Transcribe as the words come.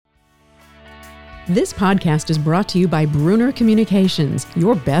This podcast is brought to you by Bruner Communications,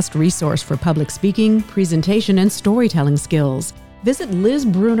 your best resource for public speaking, presentation, and storytelling skills. Visit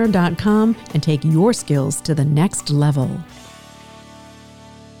lizbruner.com and take your skills to the next level.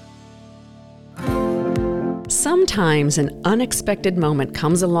 Sometimes an unexpected moment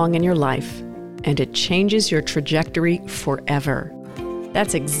comes along in your life, and it changes your trajectory forever.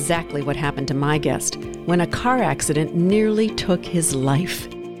 That's exactly what happened to my guest when a car accident nearly took his life.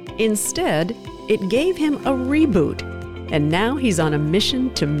 Instead, it gave him a reboot, and now he's on a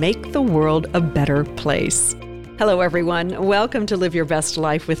mission to make the world a better place. Hello, everyone. Welcome to Live Your Best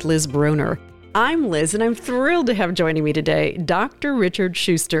Life with Liz Bruner. I'm Liz, and I'm thrilled to have joining me today Dr. Richard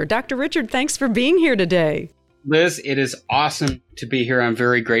Schuster. Dr. Richard, thanks for being here today. Liz, it is awesome to be here. I'm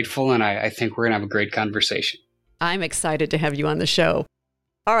very grateful, and I think we're going to have a great conversation. I'm excited to have you on the show.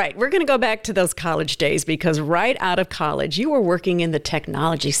 All right, we're going to go back to those college days because right out of college, you were working in the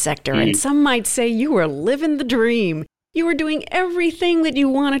technology sector, and some might say you were living the dream. You were doing everything that you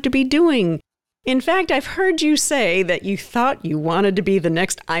wanted to be doing. In fact, I've heard you say that you thought you wanted to be the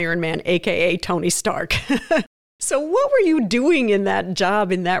next Iron Man, aka Tony Stark. So what were you doing in that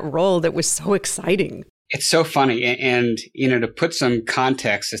job, in that role that was so exciting? It's so funny. And, to put some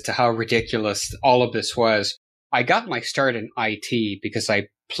context as to how ridiculous all of this was, I got my start in IT because I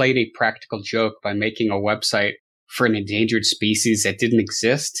played a practical joke by making a website for an endangered species that didn't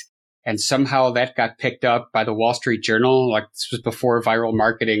exist. And somehow that got picked up by the Wall Street Journal. Like, this was before viral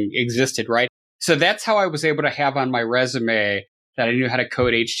marketing existed, right? So that's how I was able to have on my resume that I knew how to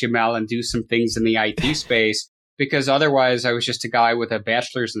code HTML and do some things in the IT space, because otherwise I was just a guy with a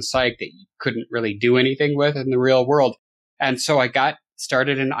bachelor's in psych that you couldn't really do anything with in the real world. And so I got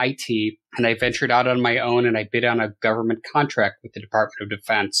started in IT, and I ventured out on my own, and I bid on a government contract with the Department of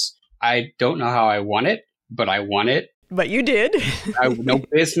Defense. I don't know how I won it, but I won it. But you did. I had no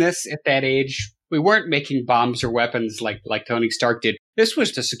business at that age. We weren't making bombs or weapons like Tony Stark did. This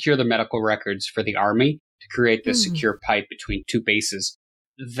was to secure the medical records for the Army, to create this secure pipe between two bases.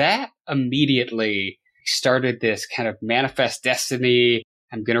 That immediately started this kind of manifest destiny.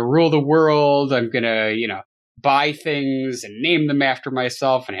 I'm going to rule the world. I'm going to, buy things and name them after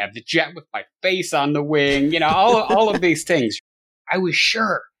myself and have the jet with my face on the wing, all of these things. I was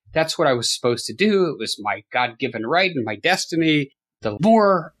sure that's what I was supposed to do. It was my God-given right and my destiny. The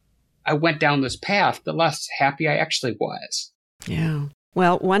more I went down this path, the less happy I actually was. Yeah.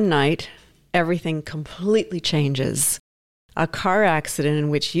 Well, one night, everything completely changes. A car accident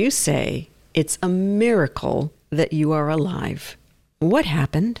in which you say it's a miracle that you are alive. What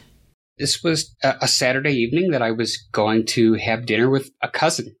happened? This was a Saturday evening that I was going to have dinner with a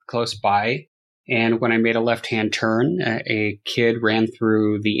cousin close by. And when I made a left-hand turn, a kid ran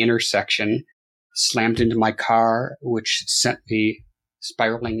through the intersection, slammed into my car, which sent me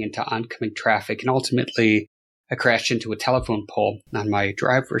spiraling into oncoming traffic. And ultimately, I crashed into a telephone pole on my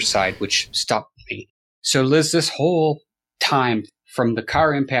driver's side, which stopped me. So, Liz, this whole time from the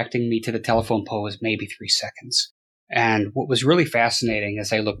car impacting me to the telephone pole was maybe 3 seconds. And what was really fascinating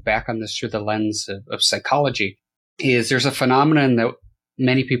as I look back on this through the lens of psychology is there's a phenomenon that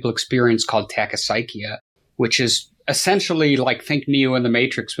many people experience called tachypsychia, which is essentially like think Neo in the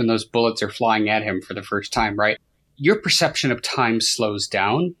Matrix when those bullets are flying at him for the first time, right? Your perception of time slows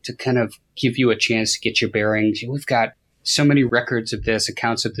down to kind of give you a chance to get your bearings. We've got so many records of this,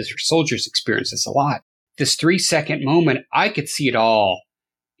 accounts of this, or soldiers experience this a lot. This 3-second moment, I could see it all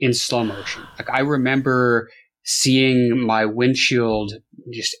in slow motion. Like I remember seeing my windshield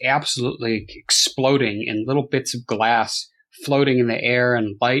just absolutely exploding in little bits of glass floating in the air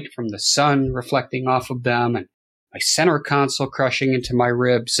and light from the sun reflecting off of them, and my center console crushing into my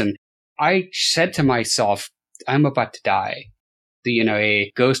ribs. And I said to myself, I'm about to die.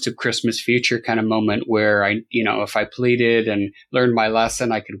 A ghost of Christmas future kind of moment where if I pleaded and learned my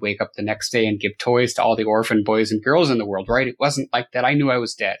lesson, I could wake up the next day and give toys to all the orphan boys and girls in the world, right? It wasn't like that. I knew I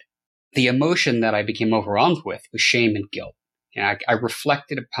was dead. The emotion that I became overwhelmed with was shame and guilt. I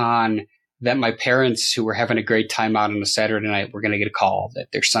reflected upon that my parents, who were having a great time out on a Saturday night, were going to get a call that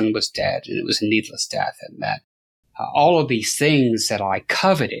their son was dead, and it was a needless death, and that all of these things that I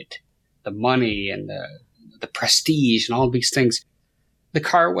coveted, the money and the prestige and all of these things, the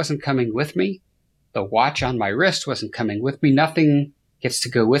car wasn't coming with me. The watch on my wrist wasn't coming with me. Nothing gets to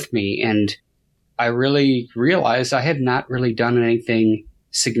go with me. And I really realized I had not really done anything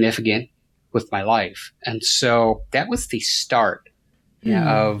significant with my life. And so that was the start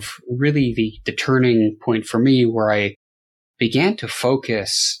of really the turning point for me, where I began to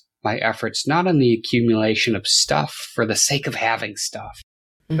focus my efforts not on the accumulation of stuff for the sake of having stuff,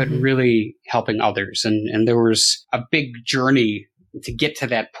 but really helping others. And there was a big journey to get to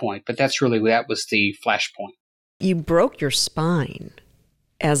that point. But that was the flashpoint. You broke your spine,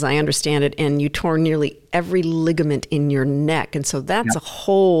 as I understand it, and you tore nearly every ligament in your neck. And so that's a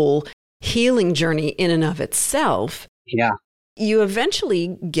whole healing journey in and of itself. Yeah. You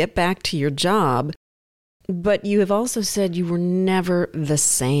eventually get back to your job, but you have also said you were never the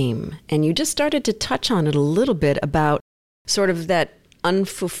same. And you just started to touch on it a little bit about sort of that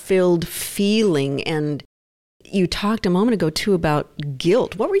unfulfilled feeling. And you talked a moment ago, too, about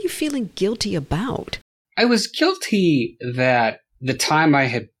guilt. What were you feeling guilty about? I was guilty that the time I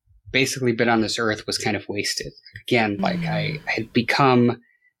had basically been on this earth was kind of wasted. Again, like I had become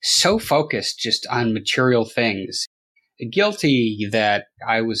so focused just on material things. Guilty that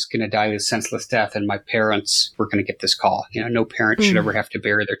I was going to die a senseless death and my parents were going to get this call. No parent should ever have to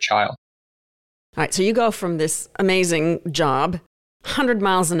bury their child. All right, so you go from this amazing job, 100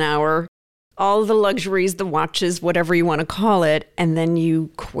 miles an hour, all the luxuries, the watches, whatever you want to call it, and then you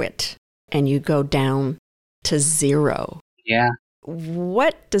quit and you go down to zero. Yeah.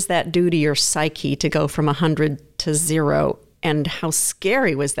 What does that do to your psyche to go from 100 to zero, and how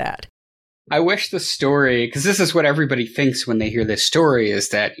scary was that? I wish the story, because this is what everybody thinks when they hear this story, is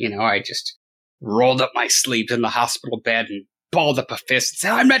that, I just rolled up my sleeves in the hospital bed and balled up a fist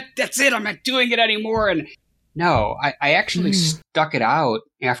and said, that's it, I'm not doing it anymore. And no, I actually stuck it out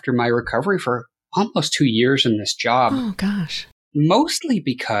after my recovery for almost 2 years in this job. Oh, gosh. Mostly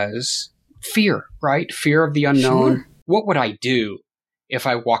because fear, right? Fear of the unknown. Sure. What would I do if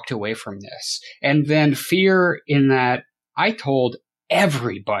I walked away from this? And then fear in that I told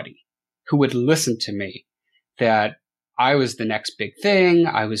everybody who would listen to me that I was the next big thing.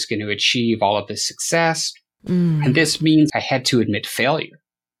 I was going to achieve all of this success. And this means I had to admit failure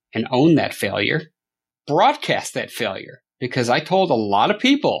and own that failure, broadcast that failure, because I told a lot of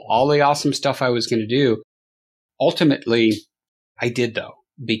people all the awesome stuff I was going to do. Ultimately, I did, though,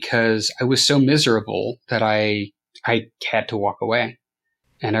 because I was so miserable that I had to walk away.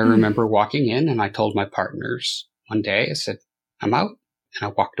 And I remember walking in and I told my partners one day, I said, I'm out. And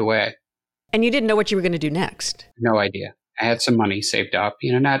I walked away. And you didn't know what you were going to do next? No idea. I had some money saved up,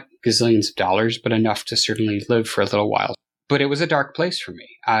 not gazillions of dollars, but enough to certainly live for a little while. But it was a dark place for me.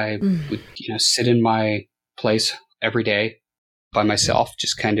 I would, sit in my place every day by myself,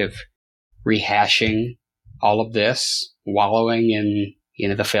 just kind of rehashing all of this, wallowing in,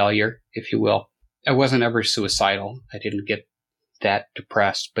 the failure, if you will. I wasn't ever suicidal. I didn't get that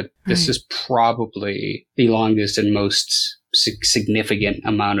depressed, but this is probably the longest and most significant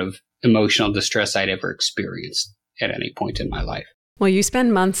amount of emotional distress I'd ever experienced at any point in my life. Well, you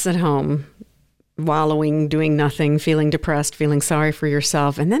spend months at home wallowing, doing nothing, feeling depressed, feeling sorry for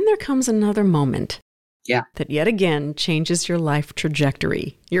yourself. And then there comes another moment that yet again changes your life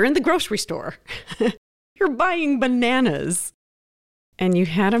trajectory. You're in the grocery store. You're buying bananas. And you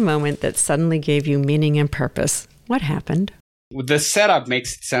had a moment that suddenly gave you meaning and purpose. What happened? The setup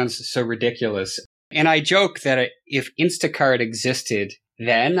makes it sound so ridiculous. And I joke that if Instacart existed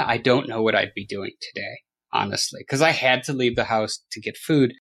then, I don't know what I'd be doing today, honestly, because I had to leave the house to get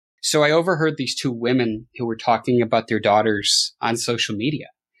food. So I overheard these two women who were talking about their daughters on social media.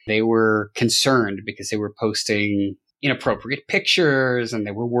 They were concerned because they were posting inappropriate pictures and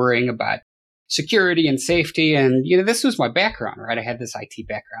they were worrying about security and safety. And, this was my background, right? I had this IT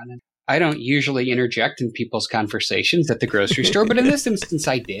background. And I don't usually interject in people's conversations at the grocery store, but in this instance,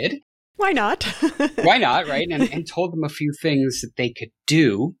 I did. Why not? Why not, right? And told them a few things that they could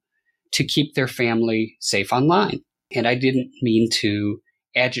do to keep their family safe online. And I didn't mean to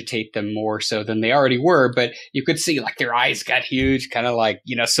agitate them more so than they already were, but you could see like their eyes got huge, kind of like,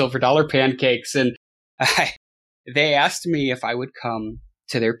 silver dollar pancakes. And they asked me if I would come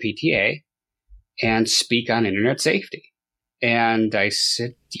to their PTA and speak on internet safety. And I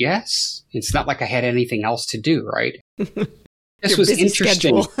said, yes. It's not like I had anything else to do, right? This was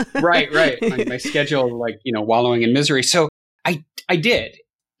interesting. Right. My schedule, wallowing in misery. So I did.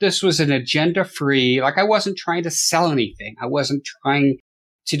 This was an agenda-free, I wasn't trying to sell anything. I wasn't trying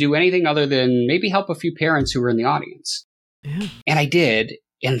to do anything other than maybe help a few parents who were in the audience. Yeah. And I did.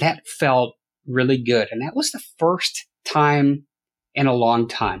 And that felt really good. And that was the first time in a long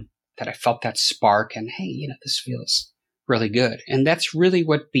time that I felt that spark and, hey, this feels really good. And that's really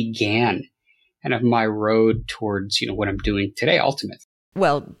what began kind of my road towards, what I'm doing today, ultimately.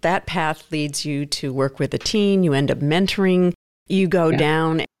 Well, that path leads you to work with a teen. You end up mentoring. You go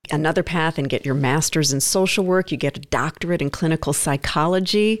down another path and get your master's in social work. You get a doctorate in clinical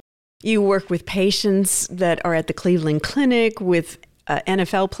psychology. You work with patients that are at the Cleveland Clinic, with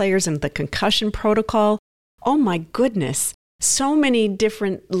NFL players and the concussion protocol. Oh my goodness. So many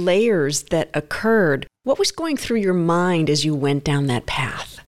different layers that occurred. What was going through your mind as you went down that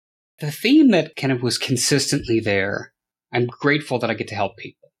path? The theme that kind of was consistently there, I'm grateful that I get to help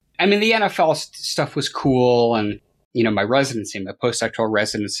people. I mean, the NFL stuff was cool, and my residency, my postdoctoral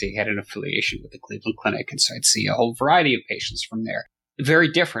residency had an affiliation with the Cleveland Clinic, and so I'd see a whole variety of patients from there.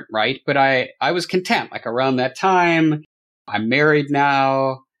 Very different, right? But I was content. Like around that time, I'm married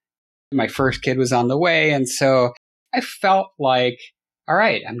now. My first kid was on the way. And so I felt like, all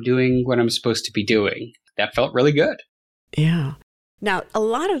right, I'm doing what I'm supposed to be doing. That felt really good. Yeah. Now, a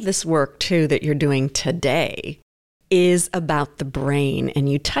lot of this work, too, that you're doing today is about the brain. And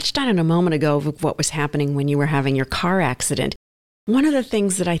you touched on it a moment ago of what was happening when you were having your car accident. One of the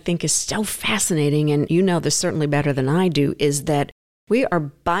things that I think is so fascinating, and you know this certainly better than I do, is that we are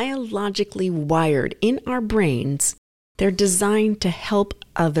biologically wired in our brains. They're designed to help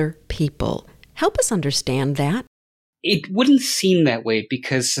other people. Help us understand that. It wouldn't seem that way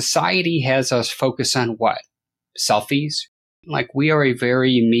because society has us focus on what? Selfies? Like we are a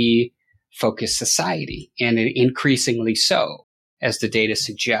very me-focused society, and increasingly so, as the data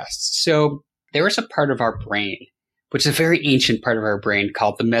suggests. So there is a part of our brain, which is a very ancient part of our brain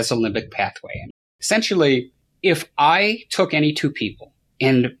called the mesolimbic pathway. And essentially, if I took any two people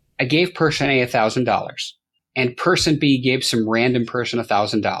and I gave person A $1,000 and person B gave some random person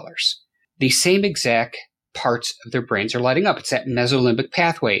 $1,000, the same exact parts of their brains are lighting up. It's that mesolimbic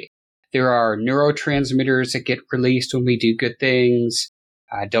pathway. There are neurotransmitters that get released when we do good things.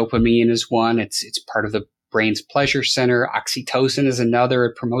 Dopamine is one. It's part of the brain's pleasure center. Oxytocin is another.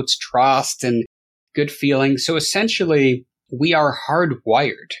 It promotes trust and good feelings. So essentially, we are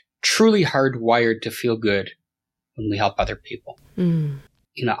hardwired, truly hardwired to feel good when we help other people. Mm.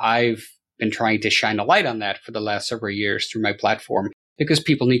 I've been trying to shine a light on that for the last several years through my platform because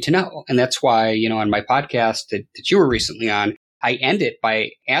people need to know. And that's why, on my podcast that you were recently on, I end it by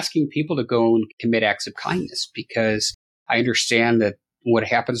asking people to go and commit acts of kindness because I understand that what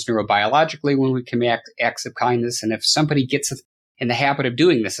happens neurobiologically when we commit acts of kindness. And if somebody gets in the habit of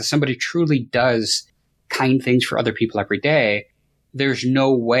doing this, if somebody truly does kind things for other people every day, there's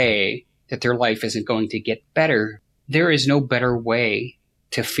no way that their life isn't going to get better. There is no better way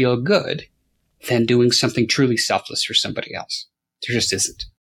to feel good than doing something truly selfless for somebody else. There just isn't.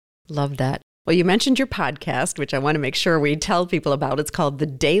 Love that. Well, you mentioned your podcast, which I want to make sure we tell people about. It's called The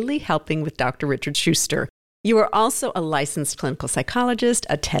Daily Helping with Dr. Richard Schuster. You are also a licensed clinical psychologist,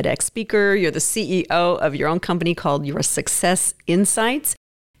 a TEDx speaker. You're the CEO of your own company called Your Success Insights.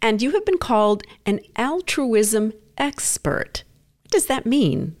 And you have been called an altruism expert. What does that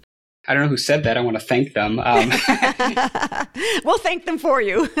mean? I don't know who said that. I want to thank them. We'll thank them for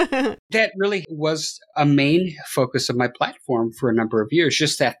you. That really was a main focus of my platform for a number of years,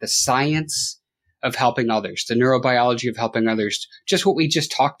 just that the science of helping others, the neurobiology of helping others, just what we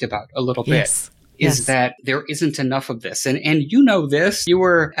just talked about a little bit, is that there isn't enough of this. And you know this. You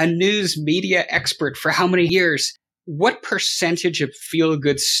were a news media expert for how many years? What percentage of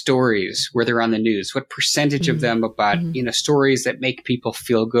feel-good stories were there on the news? What percentage of them about, stories that make people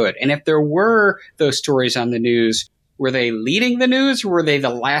feel good? And if there were those stories on the news, were they leading the news or were they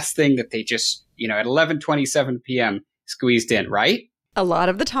the last thing that they just, at 11:27 p.m. squeezed in, right? A lot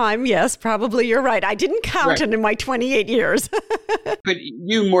of the time, yes, probably you're right. I didn't count it in my 28 years. But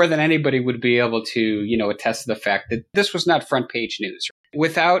you more than anybody would be able to, attest to the fact that this was not front page news.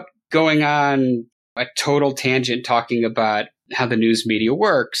 Without going on a total tangent talking about how the news media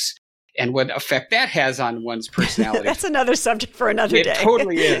works and what effect that has on one's personality. That's another subject for another day. It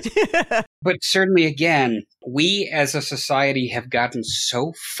totally is. But certainly, again, we as a society have gotten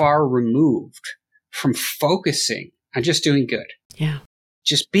so far removed from focusing on just doing good. Yeah.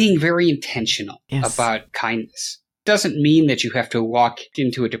 Just being very intentional about kindness. Doesn't mean that you have to walk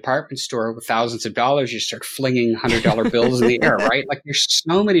into a department store with thousands of dollars, you start flinging $100 bills in the air, right? Like there's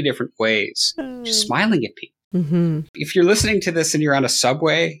so many different ways. Just smiling at people. Mm-hmm. If you're listening to this and you're on a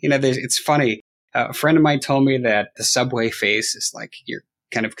subway, it's funny. A friend of mine told me that the subway face is like you're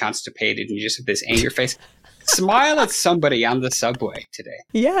kind of constipated and you just have this angry face. Smile at somebody on the subway today.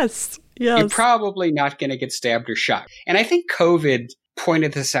 Yes. You're probably not going to get stabbed or shot. And I think COVID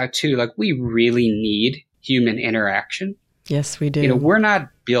pointed this out too. Like we really need human interaction. Yes, we do. We're not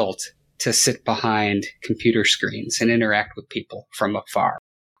built to sit behind computer screens and interact with people from afar.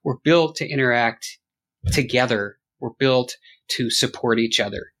 We're built to interact together. We're built to support each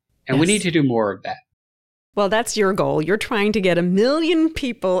other. And we need to do more of that. Well, that's your goal. You're trying to get 1 million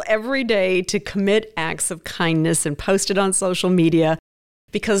people every day to commit acts of kindness and post it on social media.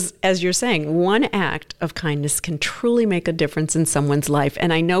 Because as you're saying, one act of kindness can truly make a difference in someone's life.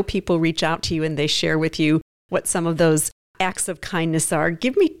 And I know people reach out to you and they share with you what some of those acts of kindness are.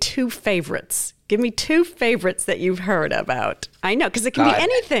 Give me two favorites. Give me two favorites that you've heard about. I know, because it can be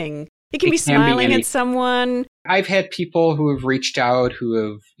anything. It can be smiling at someone. I've had people who have reached out who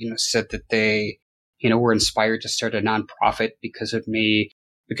have, said that they, were inspired to start a nonprofit because of me,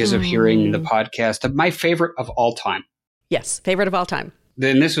 because of hearing the podcast. My favorite of all time. Yes, favorite of all time.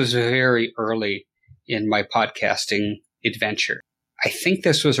 Then this was very early in my podcasting adventure. I think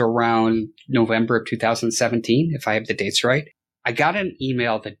this was around November of 2017, if I have the dates right. I got an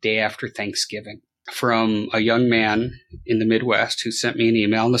email the day after Thanksgiving from a young man in the Midwest who sent me an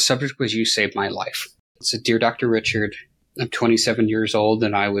email, and the subject was "You Saved My Life." It said, "Dear Dr. Richard, I'm 27 years old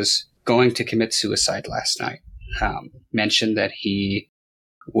and I was going to commit suicide last night." Mentioned that he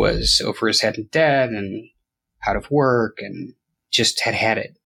was over his head in debt and out of work and just had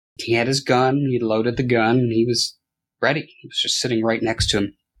it. He had his gun, he loaded the gun, and he was ready. He was just sitting right next to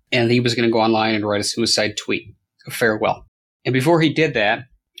him. And he was going to go online and write a suicide tweet, a farewell. And before he did that,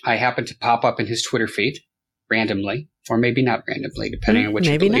 I happened to pop up in his Twitter feed randomly, or maybe not randomly, depending on which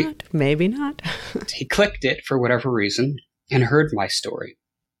you believe. Maybe not. He clicked it for whatever reason and heard my story.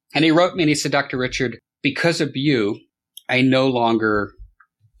 And he wrote me and he said, "Dr. Richard, because of you, I no longer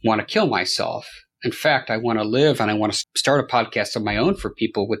want to kill myself. In fact, I want to live and I want to start a podcast of my own for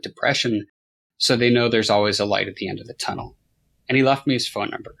people with depression so they know there's always a light at the end of the tunnel." And he left me his phone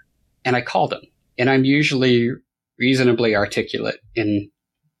number. And I called him. And I'm usually reasonably articulate in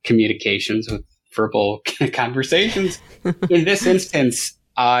communications with verbal conversations. In this instance,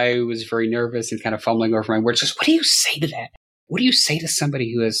 I was very nervous and kind of fumbling over my words. Just, what do you say to that? What do you say to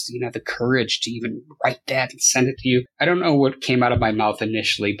somebody who has, the courage to even write that and send it to you? I don't know what came out of my mouth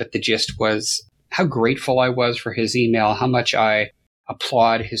initially, but the gist was how grateful I was for his email, how much I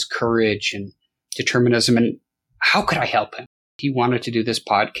applaud his courage and determinism, and how could I help him? He wanted to do this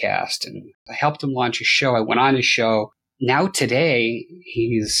podcast, and I helped him launch a show. I went on his show. Now today,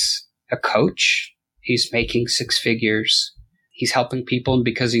 he's a coach. He's making six figures. He's helping people, and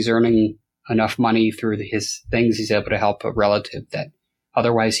because he's earning enough money through his things, he's able to help a relative that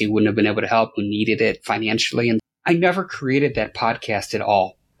otherwise he wouldn't have been able to help, who needed it financially. And I never created that podcast at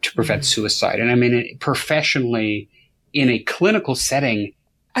all to prevent suicide. And I mean, professionally, in a clinical setting,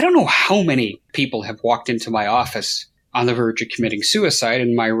 I don't know how many people have walked into my office on the verge of committing suicide.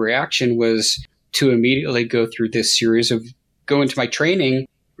 And my reaction was to immediately go through this series of go into my training,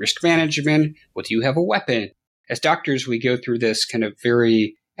 risk management. Well, do you have a weapon? As doctors, we go through this kind of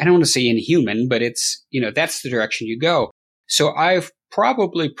very, I don't want to say inhuman, but it's, that's the direction you go. So I've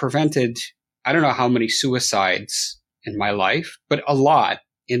probably prevented, I don't know how many suicides in my life, but a lot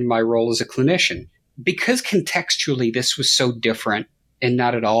in my role as a clinician. Because contextually, this was so different and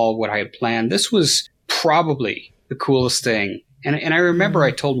not at all what I had planned. This was probably the coolest thing. And I remember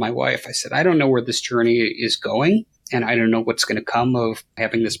I told my wife, I said, I don't know where this journey is going, and I don't know what's going to come of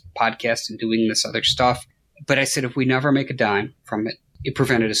having this podcast and doing this other stuff. But I said, if we never make a dime from it, it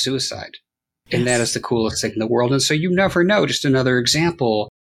prevented a suicide. Yes. And that is the coolest thing in the world. And so you never know. Just another example,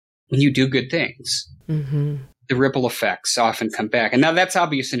 when you do good things, the ripple effects often come back. And now that's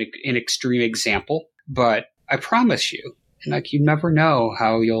obviously an extreme example, but I promise you, and you never know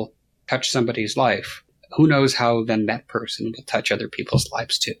how you'll touch somebody's life. Who knows how then that person will touch other people's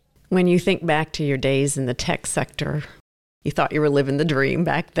lives too. When you think back to your days in the tech sector, you thought you were living the dream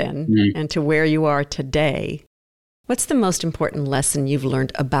back then, and to where you are today, what's the most important lesson you've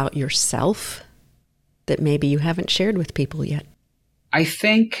learned about yourself that maybe you haven't shared with people yet? I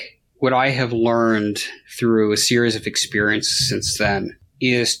think what I have learned through a series of experiences since then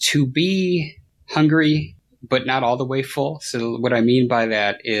is to be hungry, but not all the way full. So what I mean by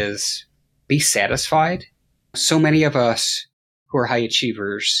that is be satisfied. So many of us who are high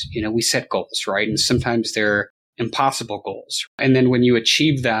achievers, we set goals, right? And sometimes they're impossible goals. And then when you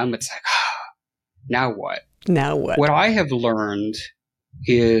achieve them, it's like, now what? Now what? What I have learned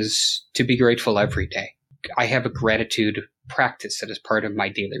is to be grateful every day. I have a gratitude practice that is part of my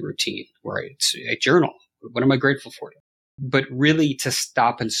daily routine, where it's a journal. What am I grateful for? But really to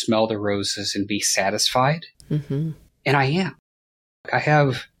stop and smell the roses and be satisfied. And I am. I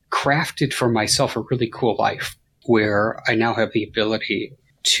have crafted for myself a really cool life where I now have the ability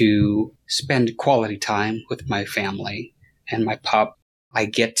to spend quality time with my family and my pup. I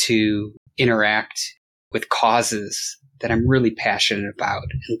get to interact with causes that I'm really passionate about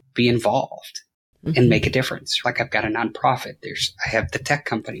and be involved and make a difference. Like I've got a nonprofit. I have the tech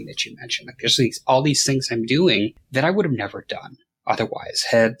company that you mentioned. Like there's all these things I'm doing that I would have never done otherwise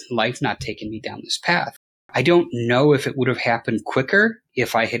had life not taken me down this path. I don't know if it would have happened quicker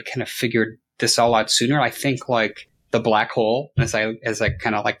if I had kind of figured this all out sooner. I think the black hole, as I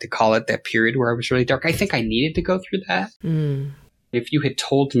kind of like to call it, that period where I was really dark. I think I needed to go through that. If you had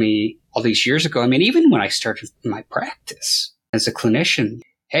told me all these years ago, I mean, even when I started my practice as a clinician,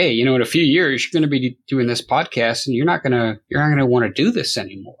 hey, in a few years, you're going to be doing this podcast and you're not going to want to do this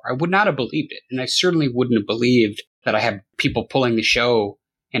anymore. I would not have believed it. And I certainly wouldn't have believed that I had people pulling the show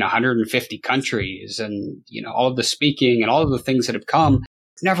in 150 countries and, all of the speaking and all of the things that have come.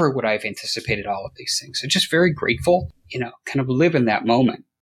 Never would I have anticipated all of these things. So just very grateful, kind of live in that moment.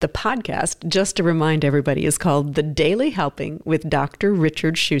 The podcast, just to remind everybody, is called The Daily Helping with Dr.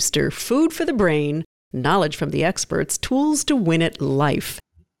 Richard Schuster. Food for the brain, knowledge from the experts, tools to win at life.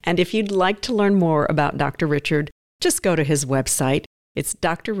 And if you'd like to learn more about Dr. Richard, just go to his website. It's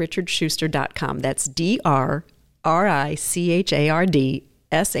drrichardschuster.com. That's drrichardschuster.com.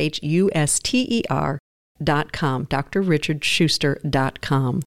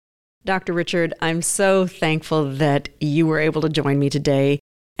 drrichardschuster.com. Dr. Richard, I'm so thankful that you were able to join me today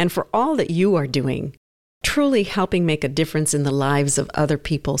and for all that you are doing, truly helping make a difference in the lives of other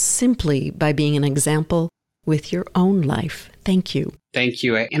people simply by being an example with your own life. Thank you. Thank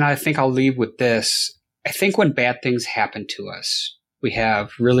you. And I think I'll leave with this. I think when bad things happen to us, we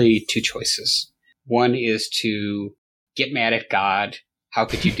have really two choices. One is to get mad at God. How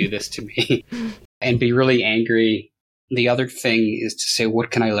could you do this to me? And be really angry. The other thing is to say,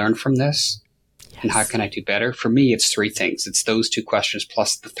 what can I learn from this? Yes. And how can I do better? For me, it's three things. It's those two questions.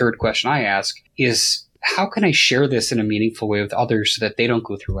 Plus the third question I ask is, how can I share this in a meaningful way with others so that they don't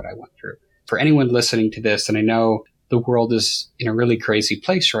go through what I went through? For anyone listening to this, and I know the world is in a really crazy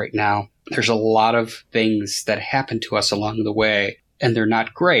place right now, there's a lot of things that happen to us along the way, and they're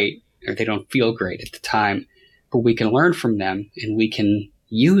not great, or they don't feel great at the time, but we can learn from them, and we can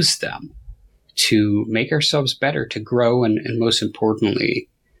use them to make ourselves better, to grow, and most importantly,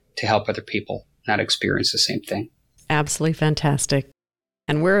 to help other people not experience the same thing. Absolutely fantastic.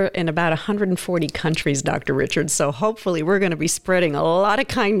 And we're in about 140 countries, Dr. Richard, so hopefully we're going to be spreading a lot of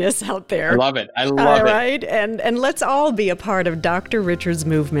kindness out there. I love it. I love it. All right? And let's all be a part of Dr. Richard's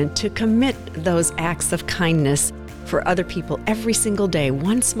movement to commit those acts of kindness for other people every single day.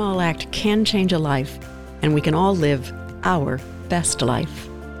 One small act can change a life, and we can all live our best life.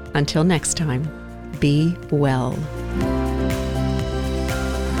 Until next time, be well.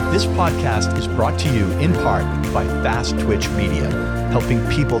 This podcast is brought to you in part by Fast Twitch Media, helping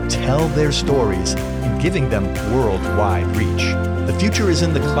people tell their stories and giving them worldwide reach. The future is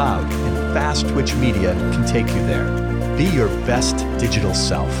in the cloud, and Fast Twitch Media can take you there. Be your best digital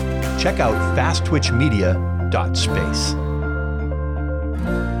self. Check out fasttwitchmedia.space.